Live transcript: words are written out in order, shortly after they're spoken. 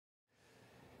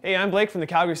Hey, I'm Blake from the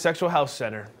Calgary Sexual Health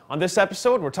Center. On this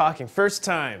episode, we're talking first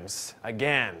times,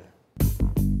 again.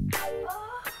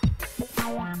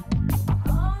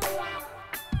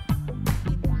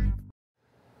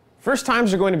 First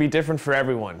times are going to be different for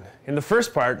everyone. In the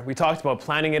first part, we talked about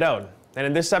planning it out. And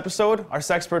in this episode, our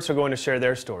sexperts are going to share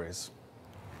their stories.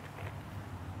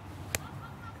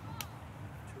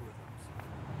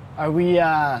 Are we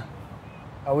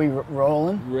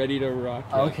rolling? Ready to rock.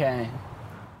 Yeah. Okay.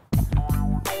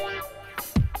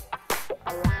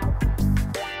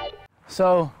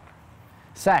 So,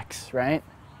 sex, right?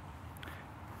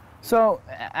 So,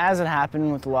 as it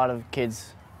happened with a lot of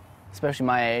kids, especially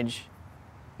my age,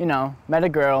 you know, met a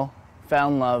girl, fell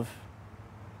in love,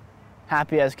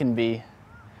 happy as can be,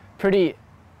 pretty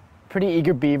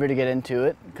eager beaver to get into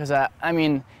it, because I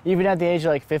mean, even at the age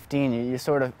of like 15, you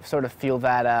sort of feel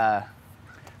that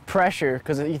pressure,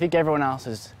 because you think everyone else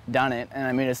has done it, and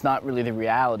I mean, it's not really the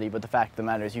reality, but the fact of the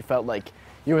matter is you felt like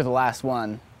you were the last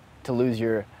one to lose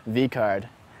your V card.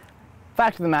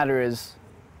 Fact of the matter is,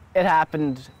 it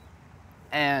happened,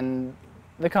 and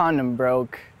the condom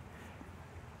broke.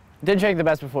 Didn't check the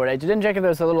best before date. Didn't check if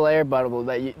there's a little air bubble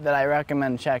that I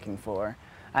recommend checking for.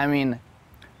 I mean,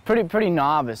 pretty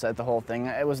novice at the whole thing.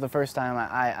 It was the first time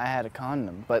I had a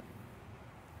condom, but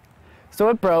so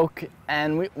it broke,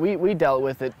 and we dealt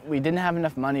with it. We didn't have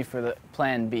enough money for the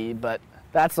plan B, but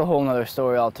that's a whole nother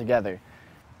story altogether.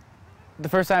 The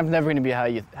first time's never going to be how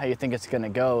you think it's going to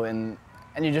go, and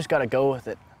you just got to go with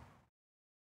it.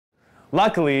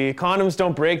 Luckily, condoms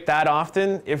don't break that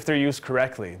often if they're used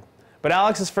correctly. But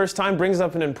Alex's first time brings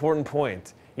up an important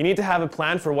point. You need to have a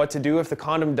plan for what to do if the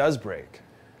condom does break.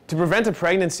 To prevent a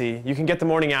pregnancy, you can get the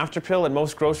morning after pill at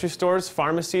most grocery stores,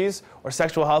 pharmacies, or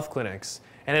sexual health clinics.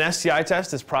 And an STI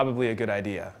test is probably a good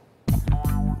idea.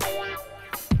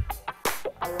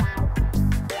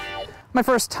 My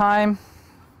first time,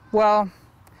 well,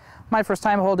 my first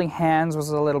time holding hands was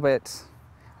a little bit,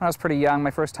 when I was pretty young. My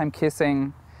first time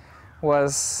kissing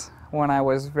was when I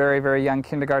was very, very young,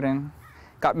 kindergarten.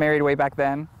 Got married way back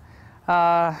then.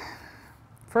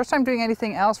 First time doing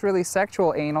anything else really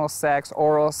sexual, anal sex,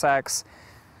 oral sex,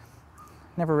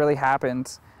 never really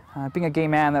happened. Being a gay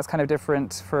man, that's kind of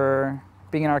different for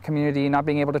being in our community, not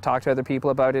being able to talk to other people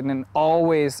about it, and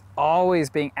always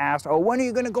being asked, oh, when are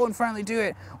you gonna go and finally do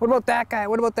it? What about that guy?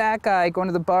 What about that guy? Going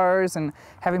to the bars and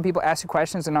having people ask you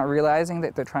questions and not realizing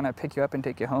that they're trying to pick you up and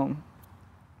take you home.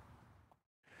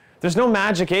 There's no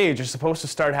magic age you're supposed to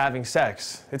start having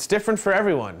sex. It's different for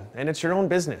everyone, and it's your own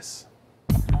business.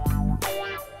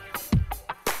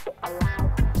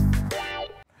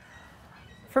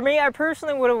 For me, I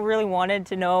personally would have really wanted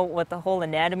to know what the whole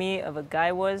anatomy of a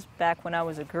guy was back when I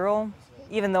was a girl,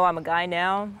 even though I'm a guy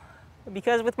now.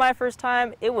 Because with my first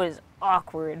time, it was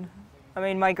awkward. I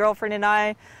mean, my girlfriend and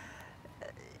I,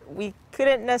 we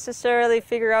couldn't necessarily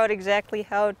figure out exactly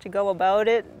how to go about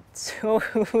it, so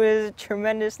it was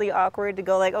tremendously awkward to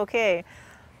go like, okay,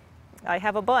 I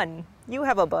have a bun, you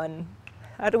have a bun,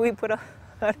 how do we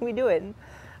do it?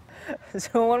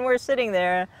 So when we're sitting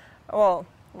there, well,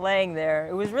 laying there,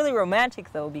 it was really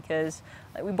romantic though, because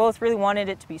we both really wanted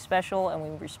it to be special and we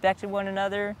respected one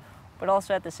another, but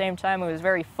also at the same time it was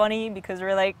very funny because we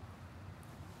were like,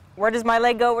 where does my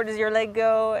leg go, where does your leg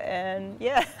go, and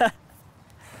yeah.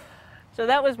 So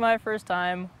that was my first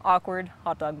time, awkward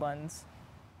hot dog buns.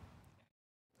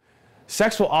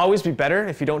 Sex will always be better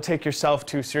if you don't take yourself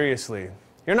too seriously.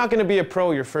 You're not going to be a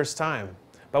pro your first time,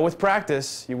 but with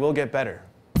practice, you will get better.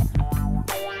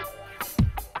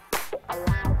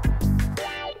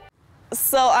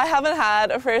 So I haven't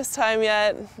had a first time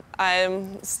yet.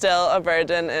 I'm still a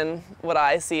virgin in what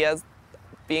I see as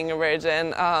being a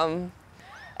virgin. And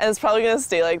it's probably going to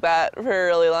stay like that for a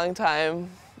really long time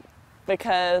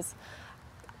because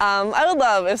I would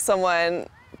love if someone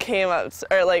came up,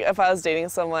 or like if I was dating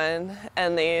someone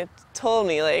and they told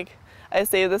me like, I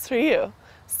saved this for you.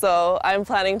 So I'm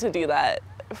planning to do that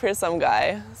for some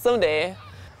guy someday.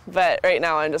 But right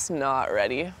now I'm just not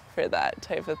ready for that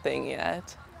type of thing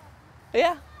yet. But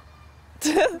yeah.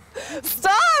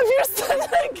 Stop! You're such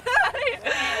a guy!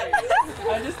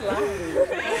 I'm just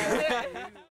laughing.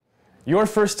 Your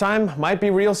first time might be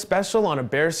real special on a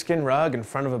bearskin rug in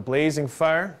front of a blazing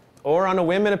fire, or on a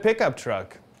whim in a pickup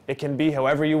truck. It can be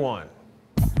however you want.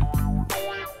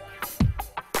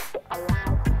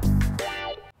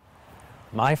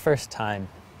 My first time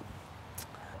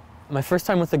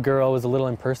with a girl was a little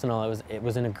impersonal. It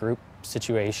was in a group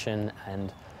situation,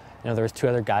 and you know there was two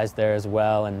other guys there as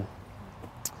well, and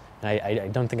I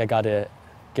don't think I got to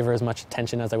give her as much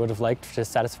attention as I would have liked to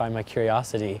satisfy my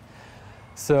curiosity.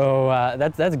 So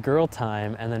that's girl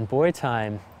time, and then boy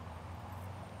time.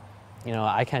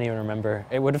 I can't even remember.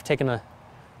 It would have taken I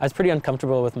was pretty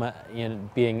uncomfortable with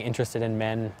being interested in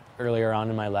men earlier on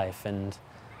in my life, and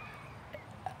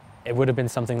it would have been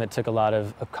something that took a lot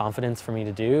of confidence for me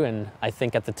to do, and I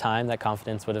think at the time that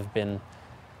confidence would have been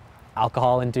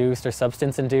alcohol-induced or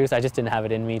substance-induced. I just didn't have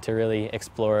it in me to really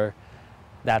explore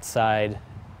that side,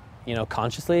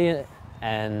 consciously,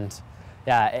 and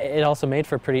yeah, it also made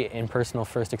for a pretty impersonal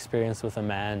first experience with a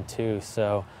man too.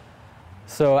 So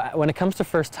when it comes to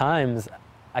first times,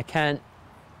 I can't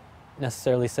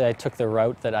necessarily say I took the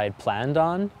route that I had planned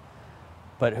on,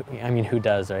 but I mean, who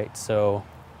does, right? So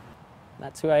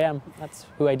that's who I am. That's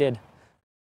who I did.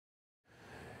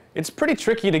 It's pretty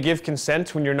tricky to give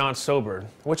consent when you're not sober,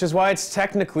 which is why it's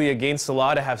technically against the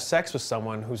law to have sex with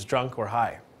someone who's drunk or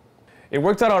high. It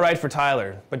worked out all right for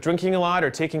Tyler, but drinking a lot or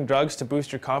taking drugs to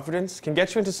boost your confidence can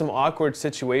get you into some awkward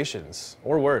situations,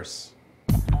 or worse.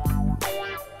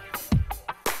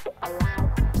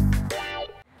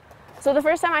 So the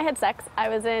first time I had sex, I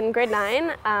was in grade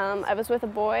 9. I was with a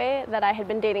boy that I had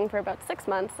been dating for about 6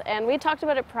 months, and we talked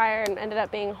about it prior and ended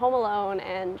up being home alone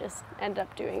and just ended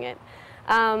up doing it.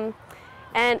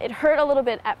 And it hurt a little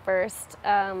bit at first.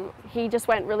 He just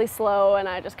went really slow and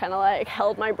I just kind of like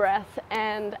held my breath.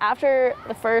 And after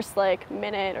the first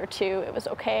minute or two, it was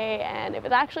okay and it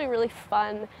was actually really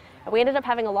fun. And we ended up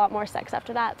having a lot more sex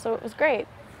after that, so it was great.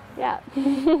 Yeah.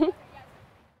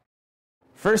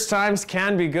 First times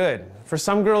can be good. For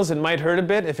some girls, it might hurt a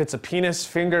bit if it's a penis,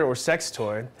 finger, or sex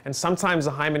toy, and sometimes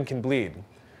the hymen can bleed.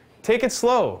 Take it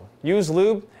slow, use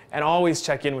lube, and always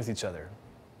check in with each other.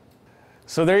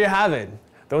 So there you have it.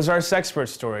 Those are our Sexpert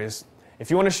stories. If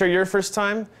you want to share your first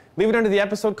time, leave it under the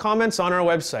episode comments on our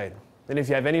website. And if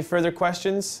you have any further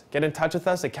questions, get in touch with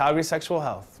us at Calgary Sexual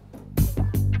Health.